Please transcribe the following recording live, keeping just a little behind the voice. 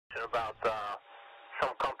about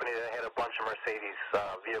some company that had a bunch of Mercedes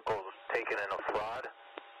vehicles taken in a fraud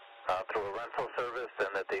through a rental service,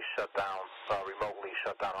 and that they remotely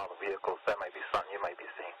shut down all the vehicles. That might be something you might be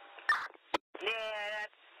seeing. Yeah,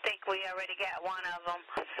 I think we already got one of them,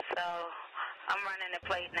 so I'm running the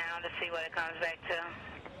plate now to see what it comes back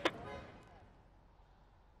to.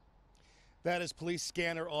 That is police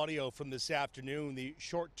scanner audio from this afternoon. The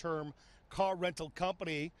short-term car rental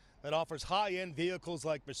company that offers high-end vehicles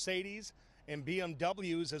like Mercedes and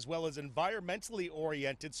BMWs, as well as environmentally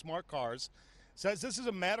oriented smart cars, says this is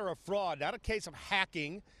a matter of fraud, not a case of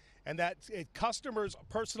hacking, and that customers'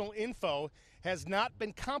 personal info has not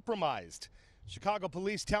been compromised. Chicago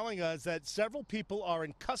police telling us that several people are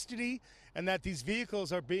in custody and that these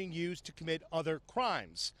vehicles are being used to commit other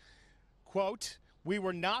crimes. Quote, "We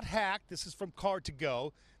were not hacked." This is from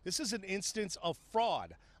car2go. This is an instance of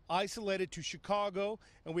fraud isolated to Chicago,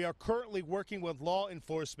 and we are currently working with law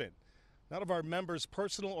enforcement. None of our members'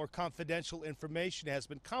 personal or confidential information has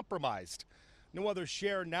been compromised. No other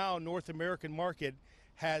share now North American market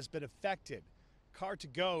has been affected.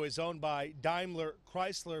 Car2go is owned by Daimler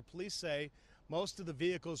Chrysler. Police say most of the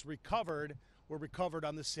vehicles were recovered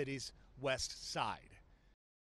on the city's west side.